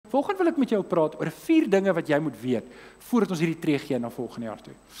Volgende wil ek met jou praat oor 4 dinge wat jy moet weet voordat ons hierdie tree gee na volgende jaar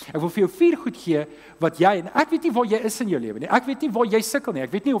toe. Ek wil vir jou 4 goed gee wat jy, en ek weet nie waar jy is in jou lewe nie. Ek weet nie waar jy sukkel nie.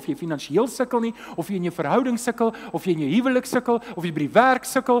 Ek weet nie of jy finansiëel sukkel nie, of jy in jou verhouding sukkel, of jy in jou huwelik sukkel, of jy by die werk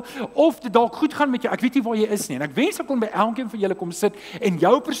sukkel, of dit dalk goed gaan met jou. Ek weet nie waar jy is nie. En ek wens ek kon by elkeen van julle kom sit en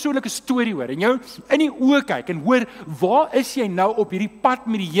jou persoonlike storie hoor en jou in die oë kyk en hoor waar is jy nou op hierdie pad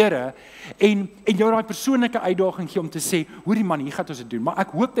met die Here en jou daai persoonlike uitdaging gee om te sê, hoorie man, hier gaan ons dit doen. Maar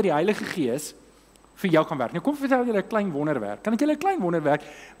ek hoop dat die Heilige Gees vir jou kan werk. Nou kom vertel julle 'n klein wonderwerk. Kan ek julle 'n klein wonderwerk?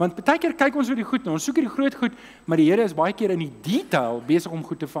 Want baie keer kyk ons oor die goed, nou ons soek hierdie groot goed, maar die Here is baie keer in die detail besig om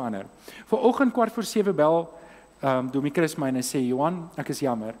goed te verander. Vanoggend 6:15 bel Dominee Chris my en hy sê, Johan, ek is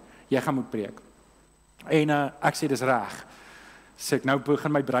jammer, jy gaan moet preek. En ek sê dis reg. Sê ek nou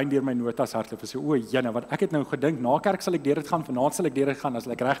begin my brein deur my notas hardloop en sê, o jene, wat ek het nou gedink, na kerk sal ek deur dit gaan, vanaand sal ek deur dit gaan, as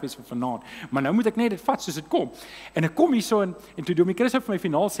ek reg wees vir vanaand. Maar nou moet ek net dit vat soos dit kom. En ek kom hierso en toe Dominee Chris vir my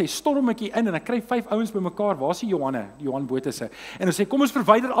finaal sê, storm ek hier in en ek kry 5 ouens bymekaar. Waar is die Johan Botha? En ons sê, kom ons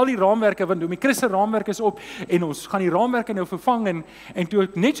verwyder al die raamwerke want Dominee Chris se raamwerk is op en ons gaan die raamwerke nou vervang en toe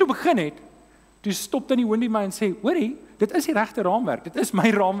ek net so begin het, toe stop dan die hondie my en sê, hoorie, dit is die regte raamwerk, dit is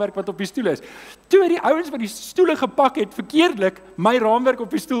my raamwerk wat op die stoel is. Toe het die ouens wat die stoele gepak het, verkeerdelik my raamwerk op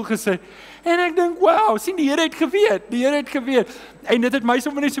die stoel gesit. En ek dink, wow, sien die Here het geweet. En dit het my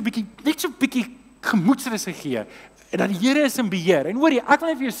sommer net so bietjie gemoedsrus gegee. En dat die Here is in beheer. En hoorie, ek wil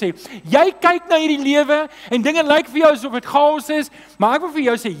net vir jou sê, jy kyk na hierdie lewe en dinge lyk vir jou asof dit chaos is, maar ek wil vir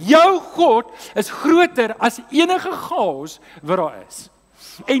jou sê, jou God is groter as enige chaos wat daar is.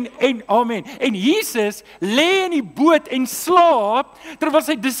 En amen. En Jesus lê in die boot en slaap terwyl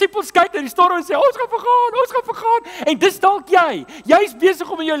sy disippels kyk na die storm en sê ons gaan vergaan. En dis dalk jy's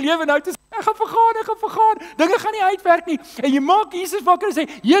besig om in jou lewe nou te sê ek gaan vergaan. Dinge gaan nie uitwerk nie. En jy maak Jesus wakker en sê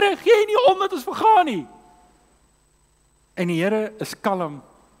Here, gee nie om dat ons vergaan nie. En die Here is kalm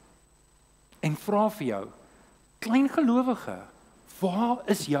en vra vir jou, klein gelowige, waar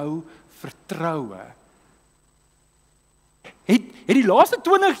is jou vertroue? Het die laaste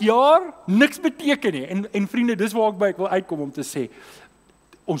 20 jaar niks beteken nie. En vriende, dis waar ek wil uitkom om te sê,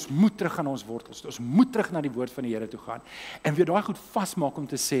 ons moet terug aan ons wortels, ons moet terug na die woord van die Here toe gaan. En weer daai goed vasmaak om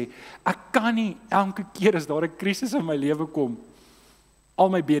te sê, ek kan nie elke keer as daar 'n krisis in my lewe kom, al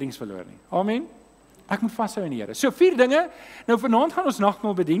my beerings verloor nie. Amen. Ek moet vashou in die Here. So 4 dinge. Nou vanaand gaan ons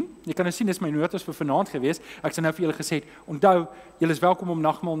nagmaal bedien. Jy kan nou sien dis my notas vir vanaand gewees. Ek het nou vir julle gesê, onthou, julle is welkom om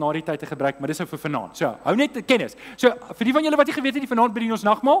nagmaal na die tyd te gebruik, maar dis nou vir vanaand. So, hou net kennis. So, vir die van julle wat nie geweet het, die vanaand bedien ons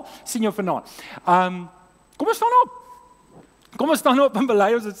nagmaal, sien jou vanaand. Kom ons staan op. Kom ons staan op en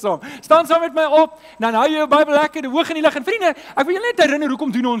bely ons dit saam. Staan saam met my op, dan hou jy jou Bybel lekker hoog in die lig. En vriende, ek wil julle net herinner,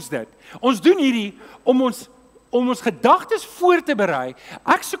 hoekom doen ons dit? Ons doen hierdie om ons gedagtes voor te berei.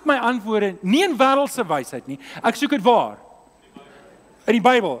 Ek soek my antwoorde nie in wêreldse wysheid nie. Ek soek dit waar? In die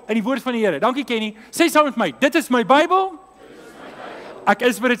Bybel, in die woord van die Here. Dankie Kenny. Sê saam met my, dit is my Bybel. Ek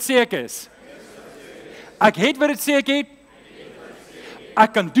is wat dit sê ek is. Ek het wat dit sê ek het.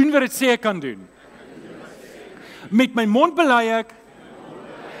 Ek kan doen wat dit sê ek kan doen. Met my mond bely ek,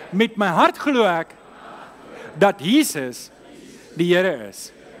 met my hart glo ek dat Jesus die Here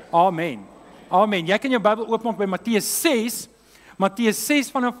is. Amen. Amen. Jy kan jou Bybel oopmaak by Matteus 6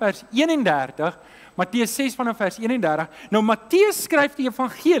 vanaf vers 31. Matteus 6 vanaf vers 31. Nou Matteus skryf die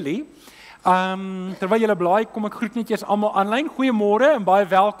evangelie. Terwyl julle blaai, kom ek groet net eers almal aanlyn. Goeiemôre en baie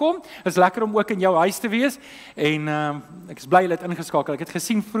welkom. Is lekker om ook in jou huis te wees. En ek is bly julle het ingeskakel. Ek het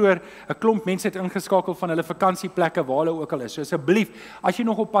gesien vroeër 'n klomp mense het ingeskakel van hulle vakansieplekke waar hulle ook al is. So asseblief, as jy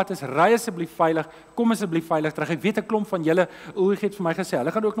nog op pad is, ry asseblief veilig. Kom asseblief veilig terug. Ek weet 'n klomp van julle, Ulrich het vir my gesê,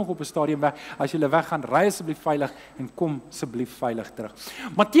 hulle gaan ook nog op 'n stadium weg. As julle weggaan, ry asseblief veilig en kom asseblief veilig terug.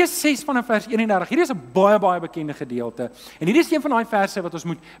 Matteus 6 vanaf vers 31. Hierdie is 'n baie bekende gedeelte. En hierdie is een van daai verse wat ons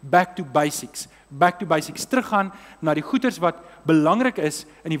moet back to basics, teruggaan na die goeders wat belangrik is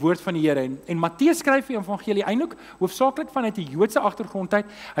in die woord van die Here. En Matteus skryf die evangelie eintlik hoofsaaklik vanuit die Joodse agtergrond uit.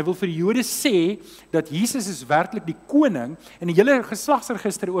 Hy wil vir die Jode sê dat Jesus is werklik die koning en die hele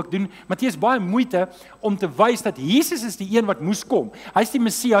geslagsregister ook doen Matteus baie moeite om te wys dat Jesus is die een wat moes kom. Hy's die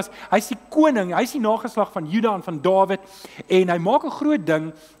Messias, hy's die koning, hy's die nageslag van Juda en van Dawid en hy maak 'n groot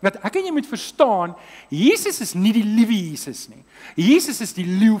ding dat ek en jy moet verstaan, Jesus is nie die liewe Jesus nie. Jesus is die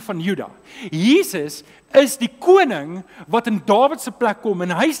leeu van Juda. Jesus is die koning wat in Dawid se plek kom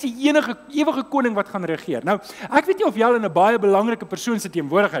en hy is die enige ewige koning wat gaan regeer. Nou, ek weet nie of jy in 'n baie belangrike persoon se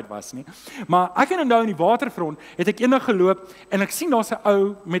teenwoordigheid was nie, maar ek kan onthou in die waterfront het ek eendag geloop en ek sien daar's 'n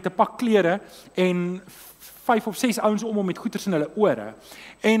ou met 'n pak klere en 5 of 6 ouens om hom met goeters in hulle ore.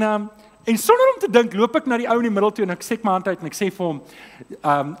 En sonder om te dink, loop ek na die ou in die middel toe en ek steek my hand uit en ek sê vir hom,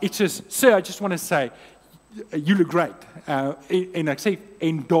 it's just, sir, I just want to say, you look great. En ek sê,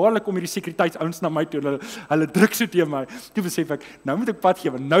 en dadelik kom hierdie sekuriteitsouens na my toe, hulle druk so teen my. Toe besef ek, nou moet ek pad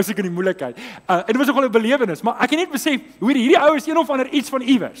gee, want nou is ek in die moeilikheid. En dit was nogal 'n belewenis, maar ek het net besef, hoe hierdie ou is een of ander iets van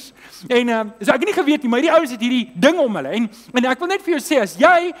iewers. En so ek het nie geweet nie, maar hierdie ouens het hierdie ding om hulle. En ek wil net vir jou sê,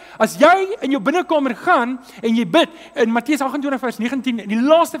 as jy in jou binnekamer gaan en jy bid, in Matteus 28 vers 19, in die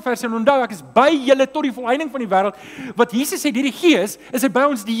laaste vers, en onthou, ek is by julle tot die volëinding van die wêreld, wat Jesus sê, hierdie Gees, is hy by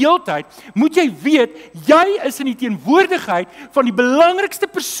ons die heeltyd, moet jy weet, jy is in die teenwoordigheid van die belangrikste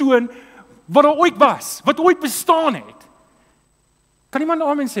persoon wat daar ooit was, wat ooit bestaan het. Kan iemand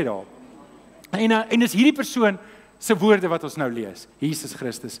amen sê daar? En dis hierdie persoon se woorde wat ons nou lees, Jesus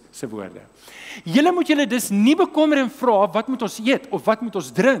Christus se woorde. Julle moet julle dus nie bekommer en vra, wat moet ons eet, of wat moet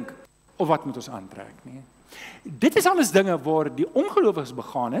ons drink, of wat moet ons aantrek nie. Dit is alles dinge waar die ongelowiges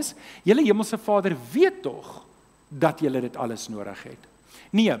begaan is. Julle hemelse Vader weet tog dat julle dit alles nodig het.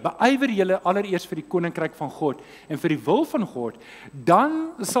 Nee, beywer julle allereers vir die koninkryk van God en vir die wil van God,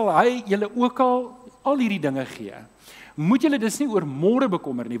 dan sal hy julle ook al hierdie dinge gee. Moet julle dus nie oor môre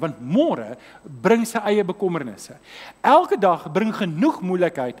bekommer nie, want môre bring sy eie bekommernisse. Elke dag bring genoeg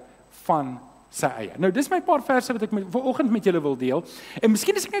moeilikheid van sy eie. Nou, dis my paar verse wat ek vanoggend met julle wil deel, en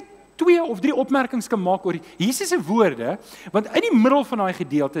miskien is ek net 2 of 3 opmerkings kan maak oor Jesus se woorde, want in die middel van daai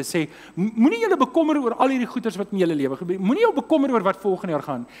gedeelte sê, moenie julle bekommer oor al hierdie goeders wat in julle lewe gebeur, moenie jou bekommer oor wat volgende jaar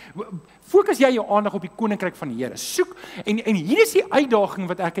gaan, fokus jy jou aandag op die koninkryk van die Here, soek, en hier is die uitdaging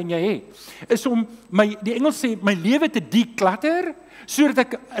wat ek en jy het, is om, die Engels sê, my lewe te declutter, sodat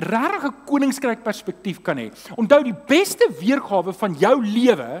ek regtig 'n koningskryk perspektief kan hê. Onthou, die beste weergawe van jou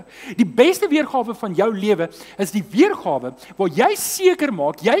lewe, is die weergawe waar jy seker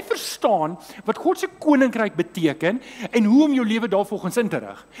maak, jy verstaan wat God se koninkryk beteken en hoe om jou lewe daarvolgens in te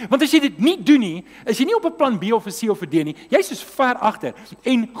rig. Want as jy dit nie doen nie, is jy nie op 'n plan B of 'n C of 'n D nie, jy's soos ver agter.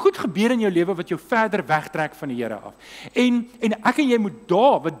 En goed gebeur in jou lewe wat jou verder wegtrek van die Here af. En ek en jy moet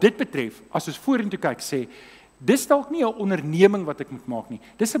daar, wat dit betref, as ons vorentoe kyk, sê, dis dalk nie 'n onderneming wat ek moet maak nie.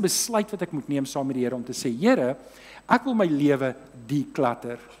 Dis 'n besluit wat ek moet neem saam met die Here om te sê, Here, ek wil my lewe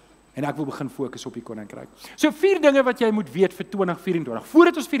declutter en ek wil begin fokus op die koninkryk. So 4 dinge wat jy moet weet vir 2024.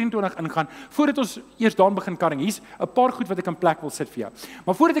 Voordat ons 24 ingaan, voordat ons eers daan begin karring, hier's 'n paar goed wat ek in plek wil sit vir jou.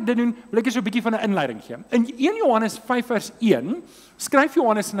 Maar voordat ek dit doen, wil ek eers so 'n bietjie van 'n inleiding gee. In 1 Johannes 5 vers 1 skryf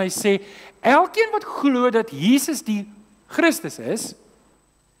Johannes en hy sê, elkeen wat glo dat Jesus die Christus is.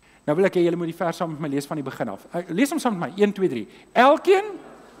 Nou wil ek hê julle moet die vers saam met my lees van die begin af. Lees hom saam met my, 1, 2, 3. Elkeen?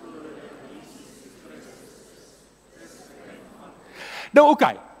 Nou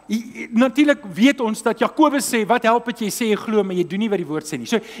oké, natuurlik weet ons dat Jakobus sê, wat help het jy sê jy glo, maar jy doen nie wat die woord sê nie.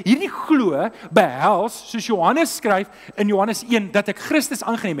 So hierdie glo behels, soos Johannes skryf in Johannes 1, dat ek Christus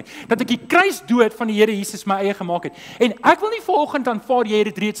aangeneem het, dat ek die kruisdood van die Here Jesus my eie gemaak het. En ek wil nie vanoggend aanvaar jy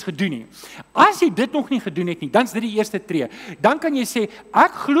het dit reeds gedoen nie. As jy dit nog nie gedoen het nie, dan is dit die eerste tree. Dan kan jy sê,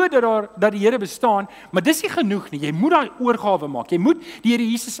 ek glo dat die Here bestaan, maar dis nie genoeg nie. Jy moet daai oorgawe maak. Jy moet die Here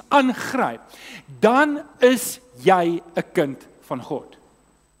Jesus aangryp. Dan is jy 'n kind van God.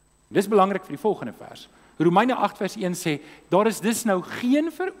 Dis belangrik vir die volgende vers. Romeine 8 vers 1 sê, daar is dus nou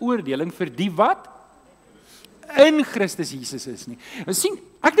geen veroordeling vir die wat in Christus Jesus is nie. Nou sien,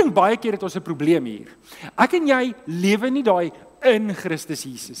 ek dink baie keer het ons 'n probleem hier. Ek en jy lewe nie daai in Christus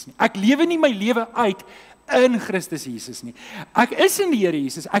Jesus nie. Ek lewe nie my lewe uit in Christus Jesus nie. Ek is in die Here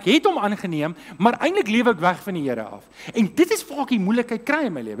Jesus, ek het hom aangeneem, maar eintlik lewe ek weg van die Here af. En dit is waar ek die moeilikheid kry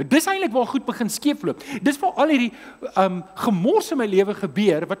in my lewe. Dis eintlik waar goed begin skeefloop. Dis waar al hierdie gemors in my lewe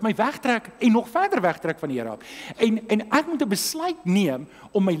gebeur, wat my wegtrek en nog verder wegtrek van die Here af. En ek moet 'n besluit neem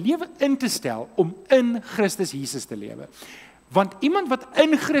om my lewe in te stel om in Christus Jesus te lewe. Want iemand wat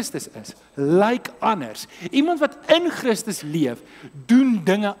in Christus is, lyk anders. Iemand wat in Christus leef, doen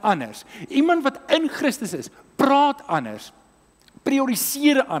dinge anders. Iemand wat in Christus is, praat anders,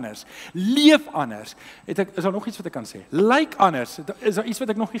 prioriseer anders, leef anders. Is daar nog iets wat ek kan sê? Lyk anders. Is daar iets wat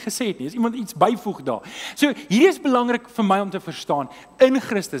ek nog nie gesê het nie? Is iemand iets byvoeg daar? So, hierdie is belangrik vir my om te verstaan. In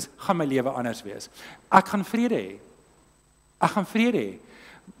Christus gaan my lewe anders wees. Ek gaan vrede hê. Ek gaan vrede hê.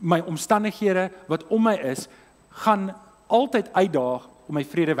 My omstandighede wat om my is, gaan altyd uitdaag om my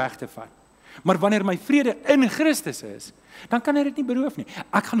vrede weg te vat. Maar wanneer my vrede in Christus is, dan kan hy dit nie beroof nie.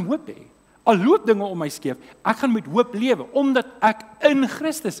 Ek gaan hoop hê. Al loop dinge om my skeef, ek gaan met hoop lewe, omdat ek in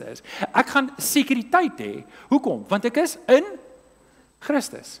Christus is. Ek gaan sekuriteit hê. Hoekom? Want ek is in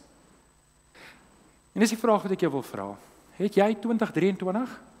Christus. En dis die vraag wat ek jou wil vra. Het jy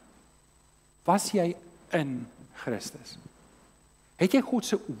 2023? Was jy in Christus? Het jy God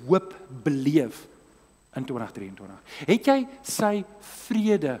se hoop beleef in 2023? Het jy sy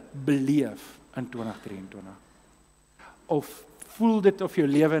vrede beleef in 2023? Of voel dit of jou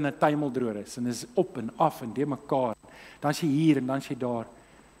lewe in 'n tuimeldroër is en is op en af en de mekaar? dan is jy hier en dan is jy daar.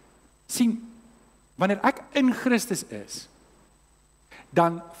 Sien, wanneer ek in Christus is,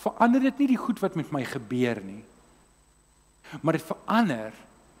 dan verander dit nie die goed wat met my gebeur nie, maar dit verander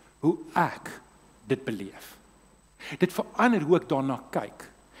hoe ek dit beleef. Dit verander hoe ek daarna kyk.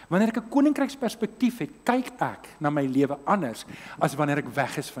 Wanneer ek 'n koninkryksperspektief het, kyk ek na my lewe anders as wanneer ek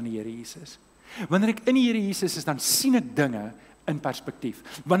weg is van die Here Jesus. Wanneer ek in die Here Jesus is, dan sien ek dinge in perspektief.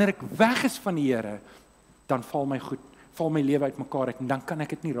 Wanneer ek weg is van die Here, dan val my lewe uitmekaar uit en dan kan ek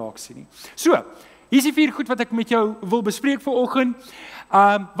dit nie raak sien nie. So, hier is die 4 goed wat ek met jou wil bespreek vanoggend.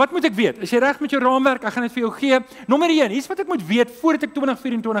 Wat moet ek weet? Is jy reg met jou raamwerk? Ek gaan dit vir jou gee. Nommer 1, hier is wat ek moet weet voordat ek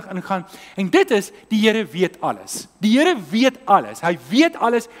 2024 ingaan. En dit is, die Here weet alles. Die Here weet alles. Hy weet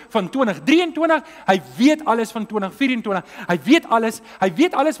alles van 2023, hy weet alles van 2024. Hy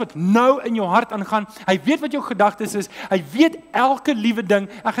weet alles wat nou in jou hart aangaan. Hy weet wat jou gedagtes is. Hy weet elke liewe ding.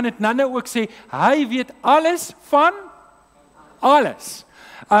 Ek gaan dit nou ook sê, hy weet alles van alles.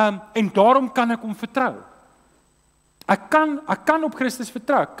 En daarom kan ek hom vertrou. Ek kan op Christus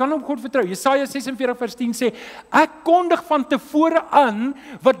vertrou, ek kan op God vertrou. Jesaja 46 vers 10 sê, ek kondig van tevore aan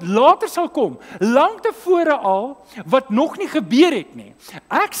wat later sal kom, lank tevore al, wat nog nie gebeur het nie.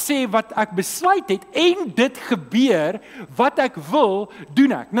 Ek sê wat ek besluit het en dit gebeur, wat ek wil,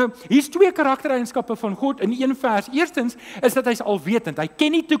 doen ek. Nou, hier is 2 karaktereienskappe van God in 1 vers. Eerstens is dat hy is alwetend, hy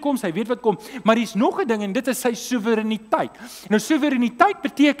ken die toekoms, hy weet wat kom, maar hier is nog 'n ding en dit is sy soewereiniteit. Nou, soewereiniteit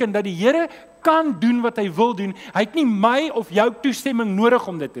beteken dat die Here kan doen wat hy wil doen. Hy het nie my of jou toestemming nodig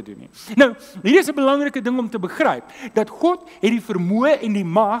om dit te doen nie. Nou, hier is 'n belangrike ding om te begryp, dat God het die vermoë en die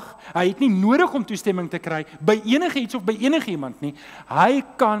mag, hy het nie nodig om toestemming te kry by enige iets of by enige iemand nie. Hy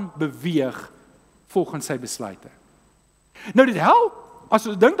kan beweeg volgens sy besluite. Nou, dit help as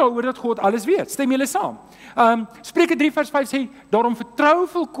ons dink daaroor dat God alles weet. Stem julle saam? Spreuke 3 vers 5 sê, daarom vertrou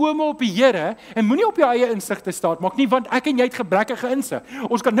volkome op die Here en moenie op jou eie insig te staat maak nie, want ek en jy het gebrekkige insig.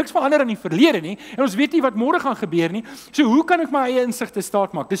 Ons kan niks verander aan die verlede nie en ons weet nie wat môre gaan gebeur nie. So hoe kan ek my eie insig te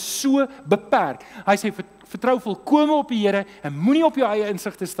staat maak? Dis so beperk. Hy sê vertrou volkome op die Here en moenie op jou eie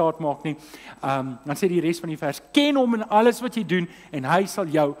insig te staat maak nie. Dan sê die res van die vers, ken hom in alles wat jy doen en hy sal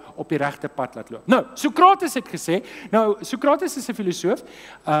jou op die regte pad laat loop. Nou, Sokrates het gesê, Sokrates is 'n filosoof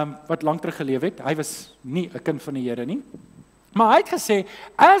wat lank terug geleef het. Hy was nie 'n kind van die Here nie. Maar hy het gesê,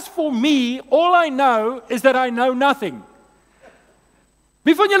 as for me, all I know is that I know nothing.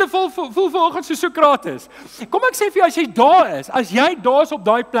 Wie van julle voel vanoggend so Sokrates? Kom ek sê vir jou, as jy daar is op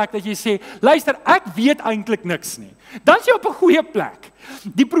daai plek dat jy sê, luister, ek weet eintlik niks nie. Dan is jy op 'n goeie plek.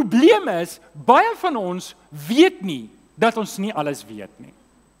 Die probleem is, baie van ons weet nie dat ons nie alles weet nie.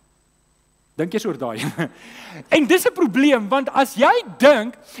 Dink jy oor daai? En dis 'n probleem, want as jy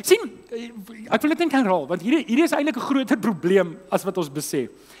dink, sien, ek wil dit net herhaal, want hierdie is eintlik 'n groter probleem as wat ons besef.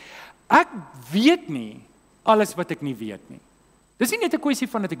 Ek weet nie alles wat ek nie weet nie. Dis nie net 'n kwessie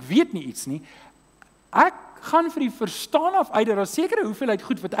van dat ek weet nie iets nie. Ek gaan vir die verstaan af uit dat daar sekere hoeveelheid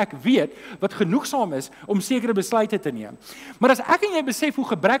goed wat ek weet, wat genoegsaam is om sekere besluite te neem. Maar as ek en jy besef hoe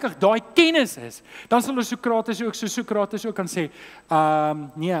gebrekkig daai kennis is, dan sal ons Sokrates ook kan sê,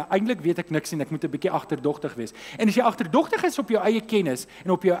 nee, eintlik weet ek niks en ek moet 'n bietjie agterdogtig wees. En as jy agterdogtig is op jou eie kennis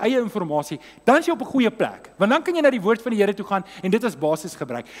en op jou eie inligting, dan is jy op 'n goeie plek. Want dan kan jy na die woord van die Here toe gaan en dit as basis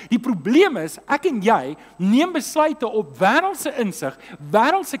gebruik. Die probleem is, ek en jy neem besluite op wêreldse insig,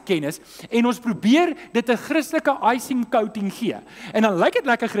 wêreldse kennis en ons probeer dit 'n Christelike icing coating gee. En dan lyk dit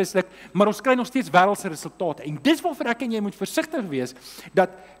lekker Christelik, maar ons kry nog steeds wêreldse resultate. En dis waarvoor ek en jy moet versigtig wees, dat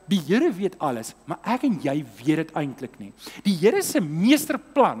die Here weet alles, maar ek en jy weet dit eintlik nie. Die Here se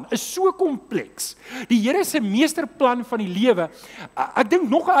meesterplan is so kompleks. Die Here se meesterplan van die lewe, ek dink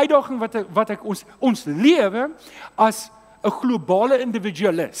nog 'n uitdaging wat ek ons lewe as 'n globale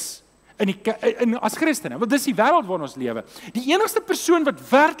individualis as Christene, want dis die wêreld waarin ons lewe. Die enigste persoon wat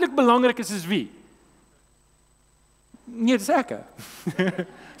werklik belangrik is wie? Nee, dis ek.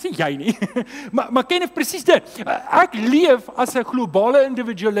 Sien jy nie. maar ken ek presies dit. Ek leef as 'n globale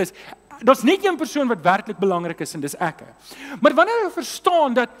individualis. Daar's net een persoon wat werklik belangrik is en dis ek. Maar wanneer ek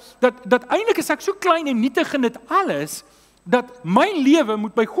verstaan dat eintlik is ek so klein en nietig in dit alles, dat my lewe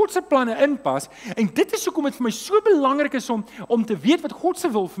moet by God se planne inpas, en dit is hoekom dit vir my so belangrik is om te weet wat God se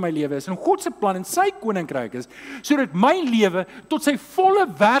wil vir my lewe is, en God se plan en sy koninkryk is, sodat my lewe tot sy volle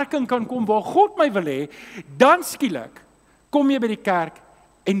werking kan kom waar God my wil hê. Dan skielik kom jy by die kerk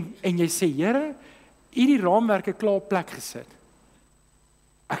en jy sê, Here, hierdie raamwerke klaar op plek gesit.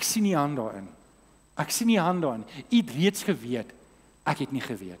 Ek sien nie hand daarin. Ek sien nie hand daarin. U het reeds geweet, ek het nie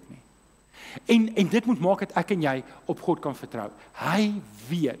geweet nie. En dit moet maak dat ek en jy op God kan vertrou. Hy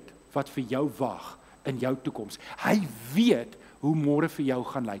weet wat vir jou wag in jou toekoms. Hy weet hoe môre vir jou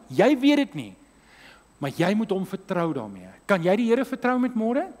gaan lyk. Jy weet dit nie. maar jy moet hom vertrou daarmee. Kan jy die Here vertrou met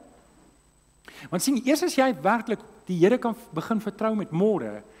môre? Want sien, eers as jy werklik die Here kan begin vertrou met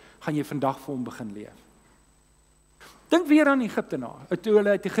môre, gaan jy vandag vir hom begin leef. Dink weer aan Egiptenare, toe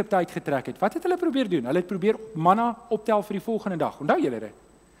hulle uit Egipte uitgetrek het. Wat het hulle probeer doen? Hulle het probeer manna optel vir die volgende dag. Onthou julle dit?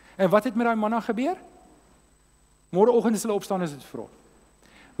 En wat het met daai manna gebeur? Môreoggend as hulle opstaan, is dit vrot.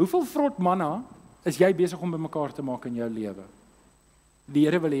 Hoeveel vrot manna is jy besig om bymekaar te maak in jou lewe? Die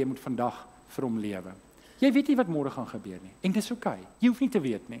Here wil hê jy moet vandag vir hom lewe. Jy weet nie wat môre gaan gebeur nie. En dis oukei. Jy hoef nie te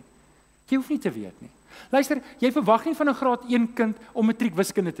weet nie. Jy hoef nie te weet nie. Luister, jy verwag nie van 'n graad 1 kind om matriek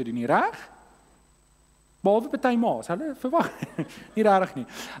wiskunde te doen nie, reg? Behalwe party ma's, hulle verwag nie regtig nie.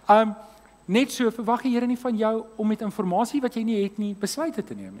 Net so verwag die Here nie van jou om met inligting wat jy nie het nie, besluite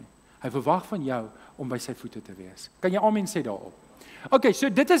te neem nie. Hy verwag van jou om by sy voete te wees. Kan jy amen sê daarop? Okay, so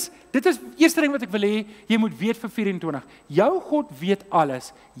dit is eerste ding wat ek wil hê, jy moet weet vir 24. Jou God weet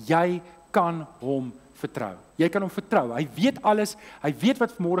alles, jy kan hom vertrou. Jy kan hom vertrou. Hy weet alles, hy weet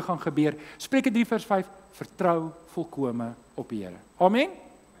wat môre gaan gebeur. Spreuke 3 vers 5, vertrou volkome op die Here. Amen?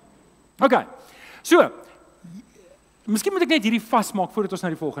 Okay. So, miskien moet ek net hierdie vasmaak voordat ons na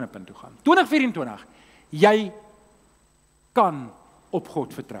die volgende punt toe gaan. 2024. Jy kan op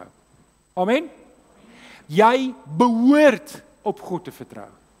God vertrou. Amen? Jy behoort op God te vertrou.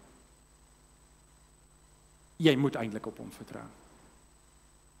 Jy moet eintlik op hom vertrou.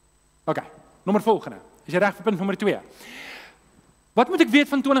 Okay, nommer volgende. Is jy reg vir punt nommer 2? Wat moet ek weet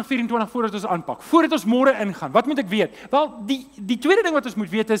van 2024 voordat ons aanpak? Voordat ons môre ingaan, wat moet ek weet? Wel, die tweede ding wat ons moet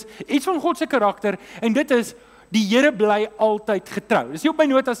weet is iets van God se karakter en dit is die Here bly altyd getrou. Dis nie op my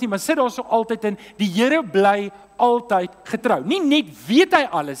notas nie, maar sit daar so altyd in, die Here bly altyd getrou. Nie net weet hy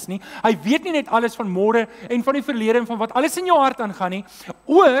alles nie, hy weet nie net alles van môre en van die verlede en van wat alles in jou hart aangaan nie,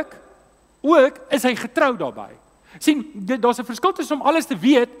 ook is hy getrou daarbey. Sien, daar's 'n verskil tussen om alles te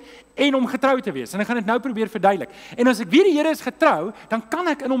weet en om getrou te wees. En ek gaan dit nou probeer verduidelik. En as ek weet die Here is getrou, dan kan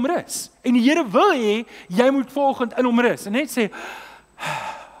ek in hom rus. En die Here wil hê jy moet volgende in hom rus. En net sê,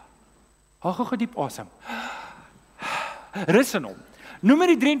 haal gou diep asem. Rus in hom.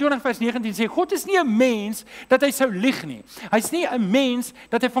 Numeri 23 vers 19 sê, God is nie 'n mens dat hy sou lieg nie. Hy's nie 'n mens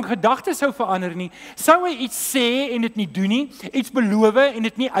dat hy van gedagtes sou verander nie. Sou hy iets sê en dit nie doen nie, iets beloof en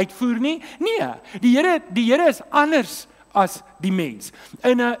dit nie uitvoer nie? Nee, die Here is anders as die mens.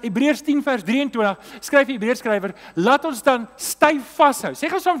 In Hebreërs 10 vers 23 skryf die Hebreërs skrywer, laat ons dan styf vashou. Sê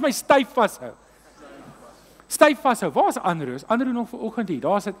gou soms my styf vashou. Styf vashou. Waar is Andrew? Is Andrew nog vanoggend hier?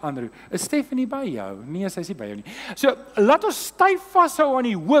 Daar sit Andrew. Is Stephanie by jou? Nee, sy is nie by jou nie. So, laat ons styf vashou aan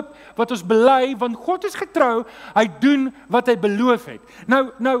die hoop wat ons bely, want God is getrou, hy doen wat hy beloof het.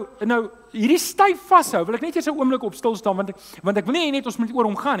 Nou, hierdie styf vashou, wil ek net eers 'n oomblik op stil staan, want ek wil nie net ons moet oor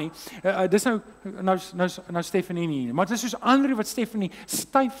hom gaan nie. Dis nou Stephanie nie, maar dit is soos Andrew wat Stephanie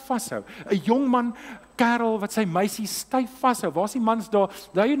styf vashou. 'n Jong man, kerel wat sy meisie styf vashou. Waar's die mans daar?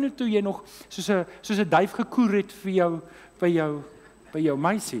 Daai nou toe jy nog soos 'n duif gekoer het vir jou by jou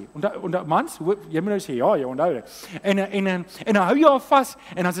meisie. Onthou mans, jy moet nou sê ja, jy onthou dit. En dan hou jy haar vas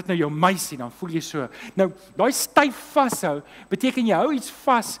en dan is dit nou jou meisie, dan voel jy so. Nou, daai styf vashou beteken jy hou iets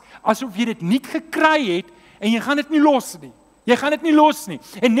vas asof jy dit nie gekry het en jy gaan dit nie los nie. Jy gaan dit nie los nie.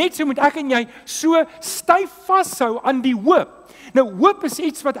 En net so moet ek en jy so styf vashou aan die hoop. Nou, hoop is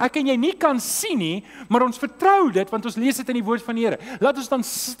iets wat ek en jy nie kan sien nie, maar ons vertrou dit, want ons lees dit in die woord van die Here. Laat ons dan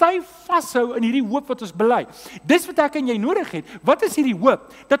styf vashou in hierdie hoop wat ons bely. Dis wat ek en jy nodig het. Wat is hierdie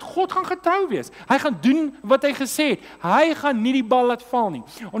hoop? Dat God gaan getrou wees. Hy gaan doen wat hy gesê het. Hy gaan nie die bal laat val nie.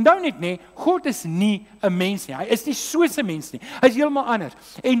 Onthou net, nee, God is nie 'n mens nie. Hy is nie soos 'n mens nie. Hy is heeltemal anders.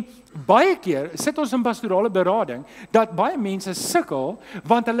 En baie keer sit ons in pastorale berading, dat baie mense sukkel,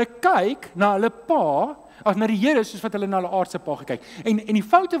 want hulle kyk na hulle pa, as na die Here soos wat hulle na hulle aardse pa gekyk. En die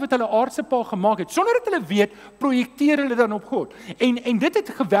foute wat hulle aardse pa gemaak het, sonder dat hulle weet, projekteer hulle dan op God. En dit het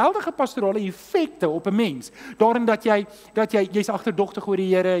geweldige pastorale effekte op 'n mens. Daarin dat jy's agterdogtig oor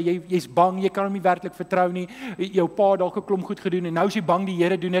die Here, jy's bang, jy kan hom nie werklik vertrou nie. Jou pa dalk 'n klomp goed gedoen en nou is jy bang die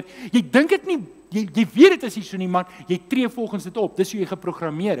Here doen dit. Jy dink dit nie, jy weet dit is nie so nie, maar jy tree volgens dit op. Dis hoe jy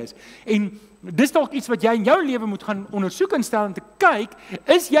geprogrammeer is. En dis dalk iets wat jy in jou lewe moet gaan ondersoek en stel en te kyk,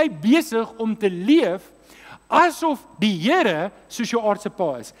 is jy besig om te leef asof die Here soos jou aardse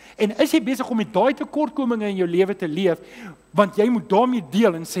pa is. En is jy besig om met daai tekortkominge in jou lewe te leef, want jy moet daarmee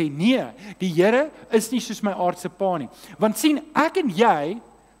deel en sê, nee, die Here is nie soos my aardse pa nie. Want sien, ek en jy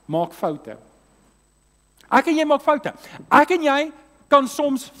maak foute. Ek en jy maak foute. Ek en jy kan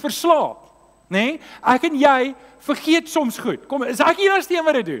soms verslaap, nê? Ek en jy vergeet soms goed. Kom, is ek hier as die een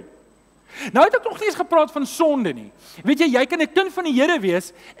wat dit doen? Nou het ek nog nie eens gepraat van sonde nie. Weet jy kan 'n kind van die Here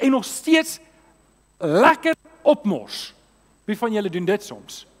wees en nog steeds lekker opmors. Wie van julle doen dit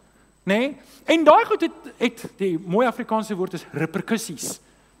soms? Nee? En daai goed het die mooi Afrikaanse woord is repercussies.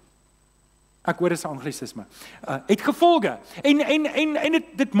 Ek hoor is 'n anglisisme. Het gevolge. En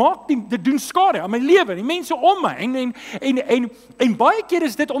dit maak dit doen skade aan my lewe, die mense om my. En baie keer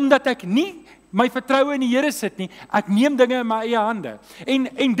is dit omdat ek nie my vertroue in die Here sit nie. Ek neem dinge in my eie hande.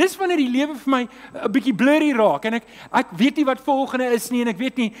 En dis wanneer die lewe vir my 'n bietjie blurry raak en ek weet nie wat volgende is nie en ek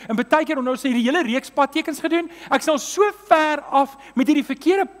weet nie. En baie keer onthou sê die hele reeks padtekens gedoen. Ek sal so ver af met hierdie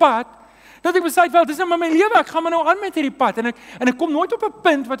verkeerde pad dat ek besluit wel dis nou maar my lewe. Ek gaan maar nou aan met hierdie pad en ek kom nooit op 'n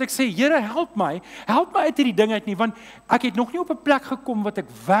punt wat ek sê Here help my uit hierdie ding uit nie want ek het nog nie op 'n plek gekom wat ek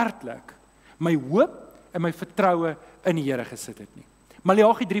werklik my hoop en my vertroue in die Here gesit het nie.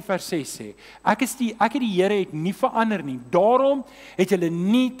 Maleagi 3 vers 6 sê, ek het die Here het nie verander nie, daarom het julle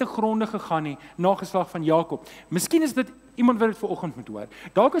nie te gronde gegaan nie, nageslag van Jakob. Miskien is dit iemand wat dit vanoggend moet hoor.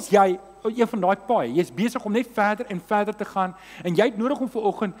 Dalk is jy een van daai paai, jy's besig om net verder en verder te gaan, en jy het nodig om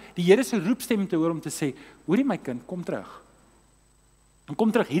vanoggend die Here se roepstem te hoor om te sê, hoorie my kind, kom terug. En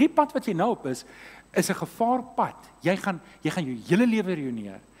kom terug, hierdie pad wat jy nou op is 'n gevaarpad. Jy gaan jou hele lewe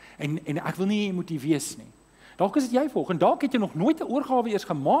ruïneer, en ek wil nie jy moet hier wees nie. Dalk is dit jy volgens, dalk het jy nog nooit 'n oorgawe eers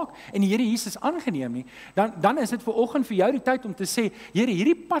gemaak en die Here Jesus aangeneem nie, dan is dit vanoggend vir jou die tyd om te sê, Here,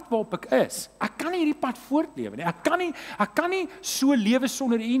 hierdie pad waarop ek is, ek kan nie hierdie pad voortlewe nie, ek kan nie so lewe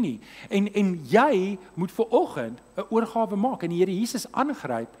sonder U nie, en jy moet vanoggend 'n oorgawe maak en die Here Jesus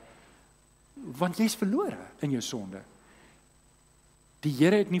aangryp, want jy's verlore in jou sonde. Die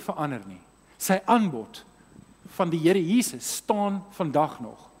Here het nie verander nie, sy aanbod van die Here Jesus staan vandag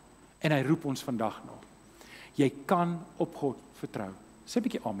nog, en hy roep ons vandag nog. Jy kan op God vertrou. Sê 'n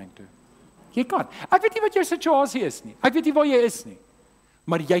bietjie amen toe. Jy kan. Ek weet nie wat jou situasie is nie. Ek weet nie waar jy is nie.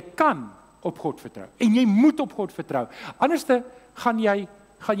 Maar jy kan op God vertrou. En jy moet op God vertrou. Anderste gaan jy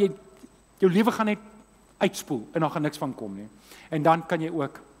jou lewe gaan net uitspoel en dan gaan niks van kom nie. En dan kan jy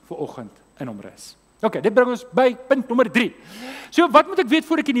ook vanoggend in hom rus. OK, dit bring ons by punt nommer 3. So, wat moet ek weet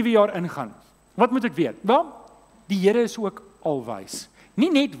voor ek die nuwe jaar ingaan? Wat moet ek weet? Wel, die Here is ook alwys. Nie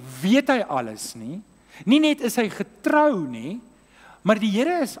net weet hy alles nie. Nie net is hy getrou nie, maar die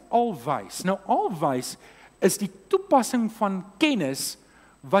Here is alwys. Nou alwys is die toepassing van kennis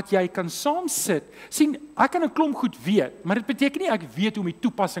wat jy kan saamsit. Sien, ek kan 'n klomp goed weet, maar dit beteken nie ek weet hoe om die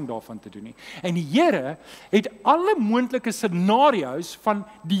toepassing daarvan te doen nie. En die Here het alle moontlike scenario's van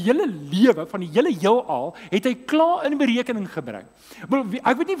die hele lewe, van die hele heelal, het hy klaar in berekening gebring.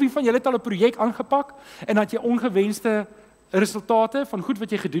 Ek weet nie wie van julle het al 'n projek aangepak en dat jy ongewenste resultate van goed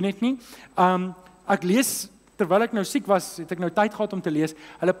wat jy gedoen het nie. Ek lees, terwyl ek nou siek was, het ek nou tyd gehad om te lees,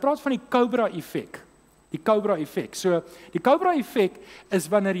 hulle praat van die Cobra effek. Die Cobra effek. So, die Cobra effek is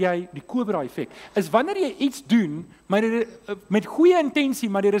wanneer jy, die Cobra effek, is wanneer jy iets doen, maar met goeie intensie,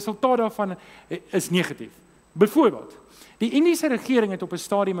 maar die resultaat daarvan is negatief. Byvoorbeeld, die Indiese regering het op 'n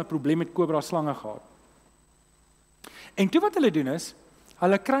stadium 'n probleem met Cobra slange gehad. En toe wat hulle doen is,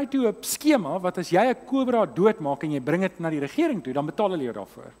 hulle kry toe 'n skema, wat as jy 'n Cobra doodmaak en jy bring dit na die regering toe, dan betaal hulle jou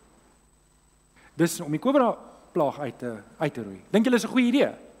daarvoor. Dis om die Cobra plaag uit te roei. Dink julle is 'n goeie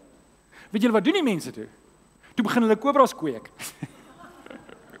idee? Weet julle wat doen die mense toe? Toe begin hulle Cobras kweek.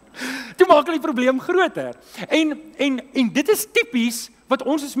 Toe maak hulle die probleem groter. En dit is tipies wat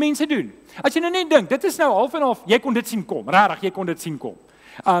ons as mense doen. As jy nou net dink, dit is nou half en half, jy kon dit sien kom, regtig, jy kon dit sien kom.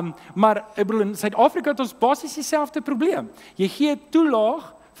 Maar ek bedoel, in Suid-Afrika het ons basies dieselfde probleem. Jy gee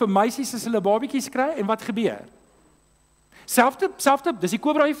toelaag vir meisies as hulle babatjies kry en wat gebeur? Selfde, dis die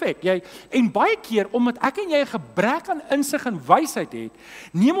Cobra effek. En baie keer, omdat ek en jy 'n gebrek aan insig en wysheid het,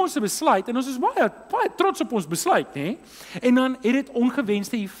 neem ons 'n besluit, en ons is baie trots op ons besluit, hè? En dan het dit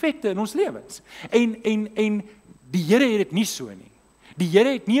ongewenste effekte in ons lewens. En die Here het dit nie so nie. Die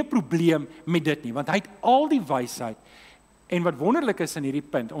Here het nie 'n probleem met dit nie, want hy het al die wysheid. En wat wonderlik is in hierdie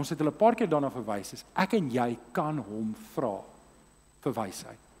punt, ons het hulle 'n paar keer daarna verwys, is ek en jy kan hom vra vir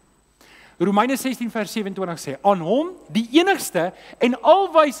wysheid. Romeine 16 vers 27 sê, aan hom, die enigste en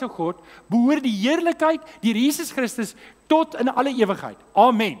alwyse God, behoort die heerlikheid deur Jesus Christus tot in alle ewigheid.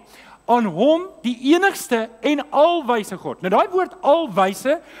 Amen. Aan hom, die enigste en alwyse God. Nou daai woord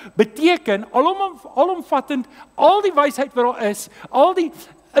alwyse beteken alomvattend, al die wysheid wat daar is, al die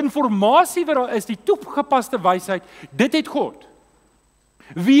informasie wat daar is, die toegepaste wysheid, dit het God.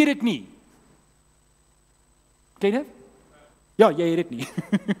 Wie het dit nie? Ken jy? Ja, jy het dit nie.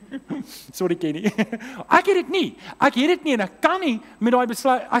 Sorry, Kenny. Ek het dit nie. Ek het dit nie en ek kan nie met daai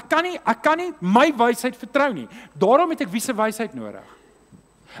besluit, ek kan nie my wysheid vertrou nie. Daarom het ek wie se wysheid nodig?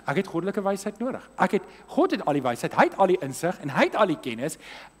 Ek het goddelike wysheid nodig. God het al die wysheid, hy het al die insig en hy het al die kennis.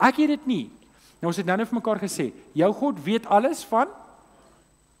 Ek het dit nie. Nou ons het nou vir mekaar gesê, jou God weet alles van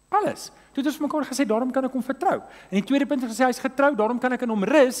alles. Toe het ons vir mekaar gesê, daarom kan ek hom vertrou. En die tweede punt het gesê, hy is getrou, daarom kan ek in hom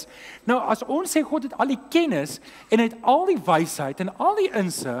rus. Nou, as ons sê, God het al die kennis, en hy het al die wysheid, en al die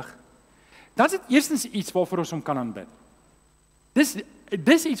insig, dan is dit eerstens iets waarvoor ons hom kan aanbid.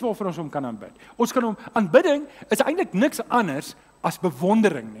 Dis iets waarvoor ons hom kan aanbid. Ons kan hom, aanbidding is eintlik niks anders as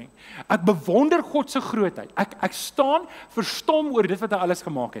bewondering nie. Ek bewonder God se grootheid. Ek staan verstom oor dit wat hy alles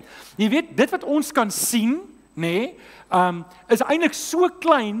gemaak het. Jy weet, dit wat ons kan sien, nê, is eintlik so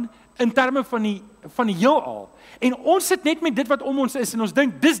klein in terme van die heelal. En ons sit net met dit wat om ons is en ons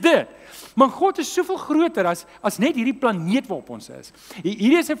dink dis dit. Maar God is soveel groter as net hierdie planeet waarop ons is.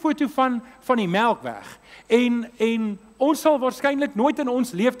 Hierdie is 'n foto van die Melkweg. En ons sal waarskynlik nooit in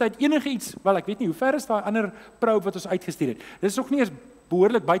ons leeftyd enige iets, wel ek weet nie hoe ver is daai ander probe wat ons uitgestuur het. Dit is nog nie eens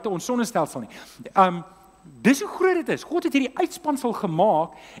behoorlik buite ons sonnestelsel nie. Dis hoe groot dit is. God het hierdie uitspansel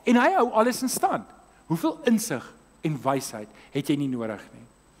gemaak en hy hou alles in stand. Hoeveel insig en wysheid het jy nie nodig nie?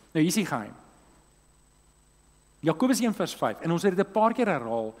 Nou hier is die geheim. Jakobus 1:5 en ons het dit 'n paar keer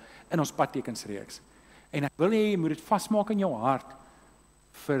herhaal in ons padtekensreeks. En ek wil hê jy moet dit vasmaak in jou hart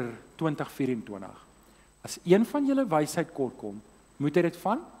vir 2024. As een van julle wysheid kort kom, moet jy dit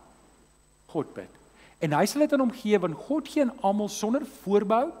van God bid. En hy sal dit aan hom gee, want God gee aan almal sonder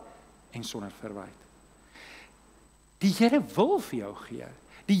voorbou en sonder verwyte. Die Here wil vir jou gee.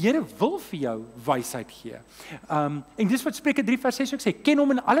 Die Here wil vir jou wysheid gee. En dis wat Spreuke 3:6 ook sê, ken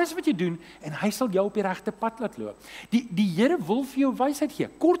hom in alles wat jy doen, en hy sal jou op die regte pad laat loop. Die Here wil vir jou wysheid gee.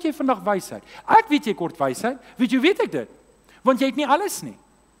 Kort jy vandag wysheid? Ek weet jy kort wysheid. Weet ek dit? Want jy het nie alles nie.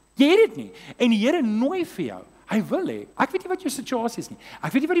 Jy het dit nie. En die Here nooi vir jou. Hy wil hê. Ek weet nie wat jou situasie is nie.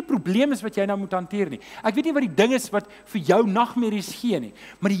 Ek weet nie wat die probleem is wat jy nou moet hanteer nie. Ek weet nie wat die ding is wat vir jou nagmerries gee nie.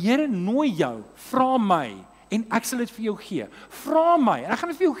 Maar die Here nooi jou, vra my. En ek sal dit vir jou gee. Vra my, en ek gaan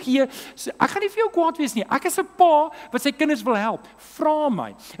dit vir jou gee. Ek gaan nie vir jou kwaad wees nie. Ek is 'n pa wat sy kinders wil help. Vra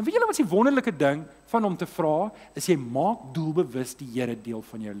my. En weet julle wat is die wonderlike ding van om te vra, is jy maak doelbewus die Here deel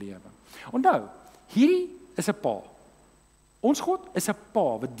van jou lewe. Onthou, hierdie is 'n pa. Ons God is 'n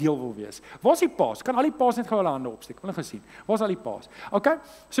pa wat deel wil wees. Waar is die paas? Kan al die paas net gou hulle hande opsteek? Ek wil net gesien. Waar is al die paas? Okay?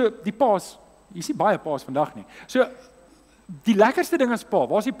 So die paas, jy sien baie paas vandag nie. So die lekkerste ding as pa,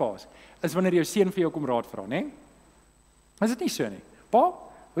 waar is die paas? Is wanneer jou seun vir jou kom raad vra, né? Is dit nie so nie? Pa,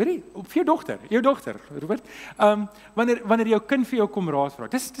 hoor jy, vir jou dogter, Robert. Wanneer jou kind vir jou kom raad vra,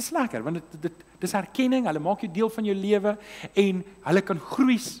 dis lekker, want dis erkenning, hulle maak jou deel van jou lewe en hulle kan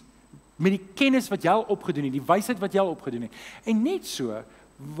groei met die kennis wat jy al opgedoen het, die wysheid wat jy al opgedoen het. En net so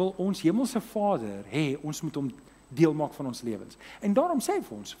wil ons hemelse Vader hê ons moet hom deel maak van ons lewens. En daarom sê hy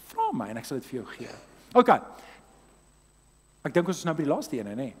vir ons, vra my en ek sal dit vir jou gee. Okay. Ek dink ons is nou by die laaste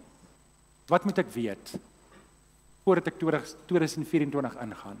ene, né? Wat moet ek weet voordat ek 2024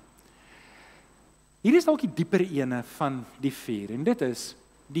 ingaan? Hier is dalk die dieper ene van die 4 en dit is,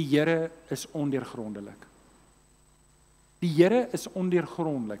 die Here is ondeurgrondelik. Die Here is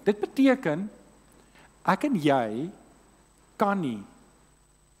ondeurgrondelik. Dit beteken, ek en jy kan nie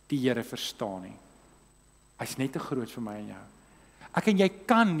die Here verstaan nie. Hy's net te groot vir my en jou. Ek en jy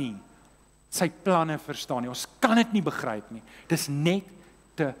kan nie sy planne verstaan nie. Ons kan dit nie begryp nie. Dis net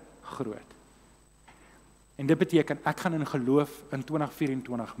te groot. En dit beteken, ek gaan in geloof in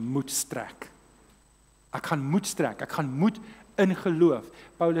 2024 moed strek. Ek gaan moed strek, ek gaan moed in geloof.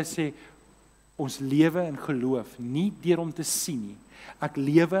 Paulus sê, ons lewe in geloof, nie deur om te sien nie. Ek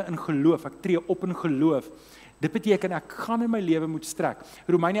lewe in geloof, ek tree op in geloof. Dit beteken, ek gaan in my lewe moet strek.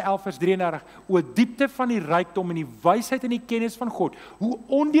 Romeine 11:33, o diepte van die rykdom en die wysheid en die kennis van God, hoe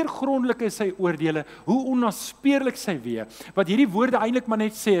ondeurgrondelik is sy oordeele, hoe onnaspeurlik sy weë. Wat hierdie woorde eintlik maar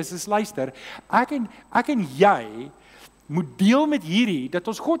net sê, is luister, ek en jy moet deel met hierdie, dat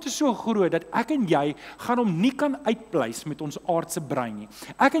ons God is so groot, dat ek en jy gaan hom nie kan uitpleis met ons aardse brein nie.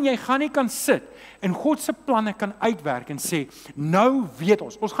 Ek en jy gaan nie kan sit en God se planne kan uitwerk en sê, nou weet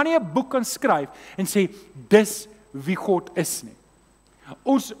ons gaan nie 'n boek kan skryf en sê, dis wie God is nie.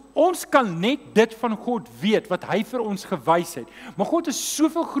 Ons kan net dit van God weet, wat hy vir ons gewys het. Maar God is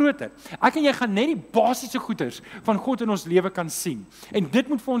soveel groter. Ek en jy gaan net die basiese goeders van God in ons lewe kan sien. En dit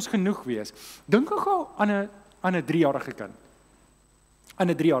moet vir ons genoeg wees. Dink gou aan 'n 3-jarige kind. Aan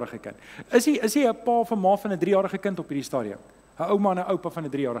 'n 3-jarige kind. Is hy 'n pa of 'n ma van 'n 3-jarige kind op hierdie stadium? 'n Ouma en 'n oupa van 'n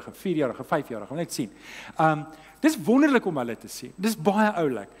 3-jarige, 4-jarige, 5-jarige, net sien. Dis wonderlik om hulle te sien. Dis baie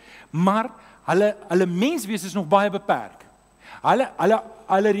oulik. Maar hulle menswees is nog baie beperk.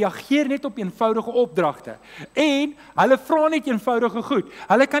 Hulle reageer net op eenvoudige opdragte. En hulle vra net eenvoudige goed.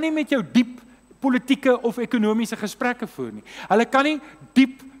 Hulle kan nie met jou diep politieke of ekonomiese gesprekke voer nie. Hulle kan nie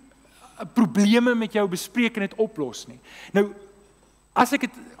diep probleme met jou bespreek en dit oplos nie. Nou, as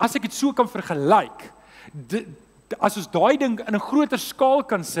ek dit so kan vergelyk, as ons daai ding in 'n groter skaal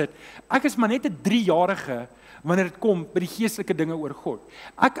kan sit, ek is maar net 'n 3-jarige wanneer dit kom by die geestelike dinge oor God.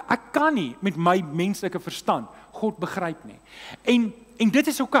 Ek kan nie met my menslike verstand God begryp nie. En dit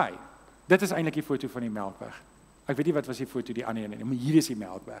is oukei. Dit is eintlik die foto van die Melkweg. Ek weet nie wat was die foto die ander een nie, maar hier is die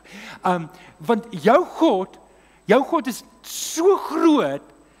Melkweg. Want jou God is so groot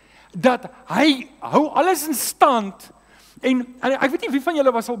dat hy hou alles in stand. En ek weet nie wie van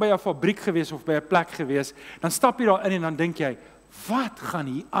julle was al by 'n fabriek gewees of by 'n plek gewees, dan stap jy daar in en dan dink jy, wat gaan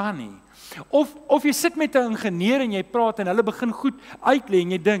hier aan nie? Of jy sit met 'n ingenieur en jy praat en hulle begin goed uitlê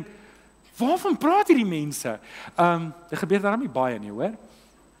en jy dink, waarvan praat hierdie mense? Dit gebeur daarom nie baie nie, hoor.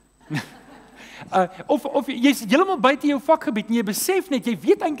 Of jy's heeltemal buite jou vakgebied en jy besef net, jy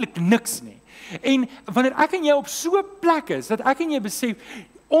weet eintlik niks nie. En wanneer ek en jy op so 'n plek is, dat ek en jy besef,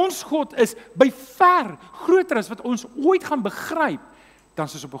 ons God is by ver groter as wat ons ooit gaan begryp, dan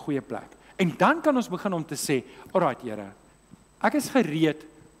is ons op 'n goeie plek. En dan kan ons begin om te sê, alright Here, ek is gereed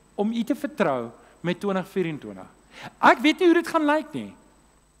om U te vertrou met 2024. Ek weet nie hoe dit gaan lyk nie,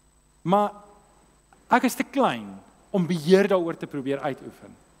 maar ek is te klein om beheer daaroor te probeer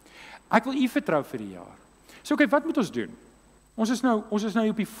uitoefen. Ek wil U vertrou vir die jaar. So kyk, wat moet ons doen? Ons is nou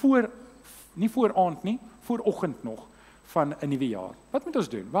op die nie vooraand nie, vooroggend nog van 'n nuwe jaar. Wat moet ons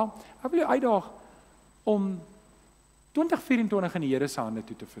doen? Wel, ek wil jou uitdaag om 2024 in die Here se hande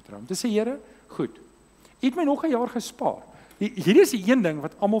toe te vertrou. Om te sê, Here, goed, U het my nog 'n jaar gespaar. Hierdie is die een ding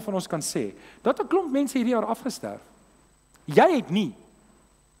wat almal van ons kan sê, dat 'n klomp mense hierdie jaar afgesterf. Jy het nie.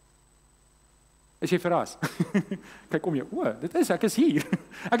 Is jy verras? Kyk om jou oë, ek is hier.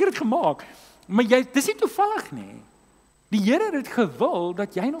 Ek het dit gemaak. Maar dis nie toevallig nie. Die Here het gewil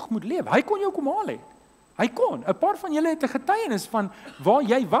dat jy nog moet leef. Hy kon jou kom haal het. Hy kon. 'n Paar van julle het 'n getuienis van waar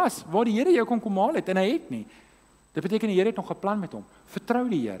jy was, waar die Here jou kon kom haal het, en hy het nie. Dit beteken die Here het nog 'n plan met hom. Vertrou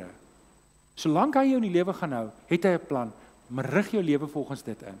die Here. Solank hy jou in die lewe gaan hou, het hy 'n plan, maar rig jou lewe volgens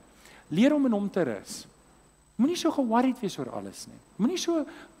dit in. Leer om in hom te rus. Moenie so ge-worried wees oor alles nie. Moenie so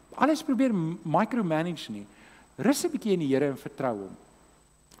alles probeer micromanage nie. Rus 'n bietjie in die Here en vertrou hom.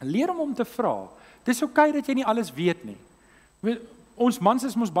 Leer om te vra. Dis oukei dat jy nie alles weet nie. Ons mans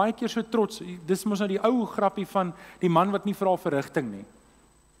is mos baie keer so trots. Dis mos nou die ou grappie van die man wat nie vra vir rigting nie.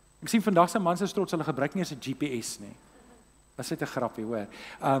 Ek sien vandag se mans is trots, hulle gebruik nie eens 'n GPS nie. Dit is net 'n grappie, hoor.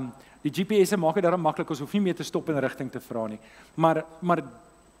 Die GPS'e maak dit daarom maklik, ons hoef nie meer te stop en rigting te vra nie. Maar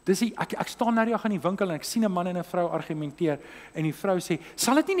dis ek staan nou die dag in die winkel en ek sien 'n man en 'n vrou argumenteer en die vrou sê,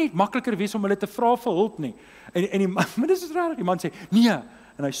 sal dit nie net makliker wees om hulle te vra vir hulp nie? En die man, maar dis reg, die man sê, nee,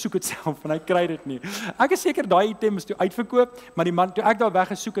 en hy soek dit self en hy kry dit nie. Ek is seker daai item is toe uitverkoop, maar die man toe ek daar weg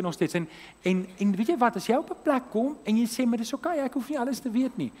gesoek en nog steeds en weet jy wat, as jy op 'n plek kom en jy sê, maar dis oukei, ek hoef nie alles te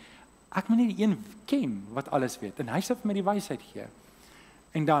weet nie. Ek moet net die een ken wat alles weet en hy sal vir my die wysheid gee.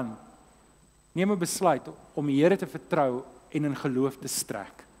 En dan neem 'n besluit om die Here te vertrou en in geloof te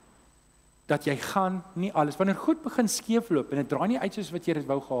strek. Dat jy gaan nie alles, wanneer goed begin skeefloop en dit draai nie uit soos wat jy dit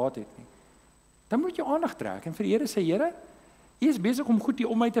wou gehad het nie, dan moet jy aandag trek en vir die Here sê, Here, U is besig om goed hier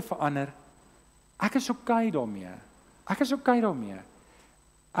om my te verander. Ek is oukei daarmee.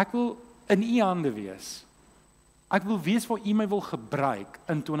 Ek wil in U hande wees. Ek wil wees waar U my wil gebruik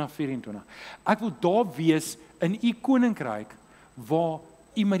in 2024. Ek wil daar wees in U koninkryk waar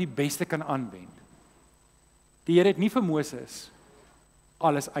U my die beste kan aanwend. Die Here het nie vir Moses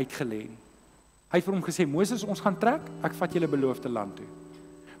alles uitgelê nie. Hy het vir hom gesê, Moses, ons gaan trek, ek vat julle beloofde land toe.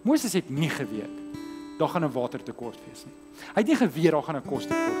 Moses het nie geweet, daar gaan 'n watertekort wees nie. Hy het nie geweet, daar gaan 'n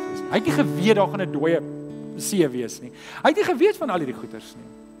kostekort wees nie. Hy het nie geweet, daar gaan 'n dooie see wees nie. Hy het nie geweet van al hierdie goeters nie.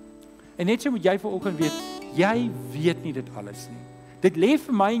 En net so moet jy vanoggend weet, jy weet nie dit alles nie. Dit lê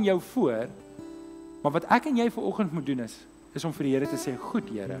vir my en jou voor, maar wat ek en jy vanoggend moet doen is om vir die Here te sê, goed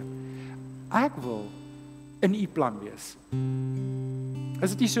Here, ek wil in U plan wees. Is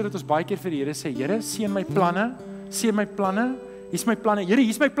dit nie so dat ons baie keer vir die Here sê, Here, seën my planne, hier's my planne, Here,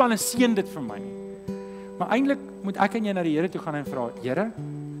 hier's my planne, seën dit vir my nie. Maar eintlik moet ek en jy na die Here toe gaan en vra, Here,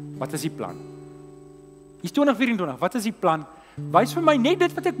 wat is die plan? Hier's 2024, wat is die plan? Wys vir my net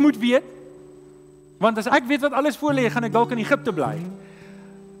dit wat ek moet weet, want as ek weet wat alles voor lê, gaan ek dalk in Egipte bly.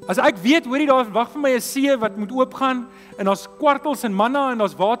 As ek weet, hoorie, daar wag vir my 'n see wat moet oopgaan, en daar's kwartels en manna, en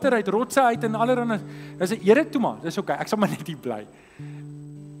daar's water uit rotse uit, en allerhande, dan sê, Here, toe maar, dis oukei, ek sal maar net hier bly.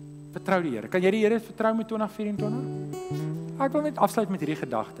 Vertrou die Here. Kan jy die Here vertrou met 2024? Ek wil net afsluit met hierdie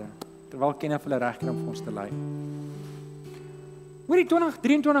gedagte, terwyl Kenneth hulle reg kry om vir ons te lei. Hoorie,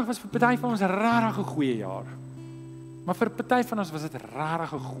 2023 was vir party van ons 'n regtig goeie jaar. Maar vir party van ons was dit 'n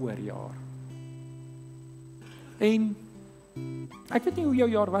regtig goeie jaar. En ek weet nie hoe jou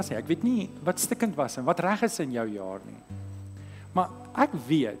jaar was nie. Ek weet nie wat stikkend was en wat reg is in jou jaar nie. Maar ek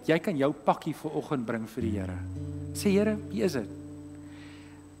weet, jy kan jou pakkie vir oggend bring vir die Here. Sê Here, hier is dit.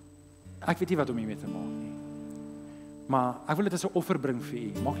 Ek weet nie wat om hiermee te maak nie. Maar ek wil dit as 'n offer bring vir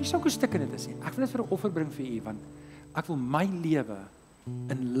U. Maak nie saak hoe stikkend dit is nie. Ek wil dit vir 'n offer bring vir U, want ek wil my lewe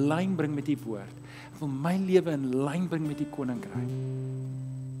in lyn bring met U woord. Ek wil my lewe in lyn bring met U koninkryk.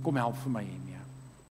 Kom help vir my hiermee.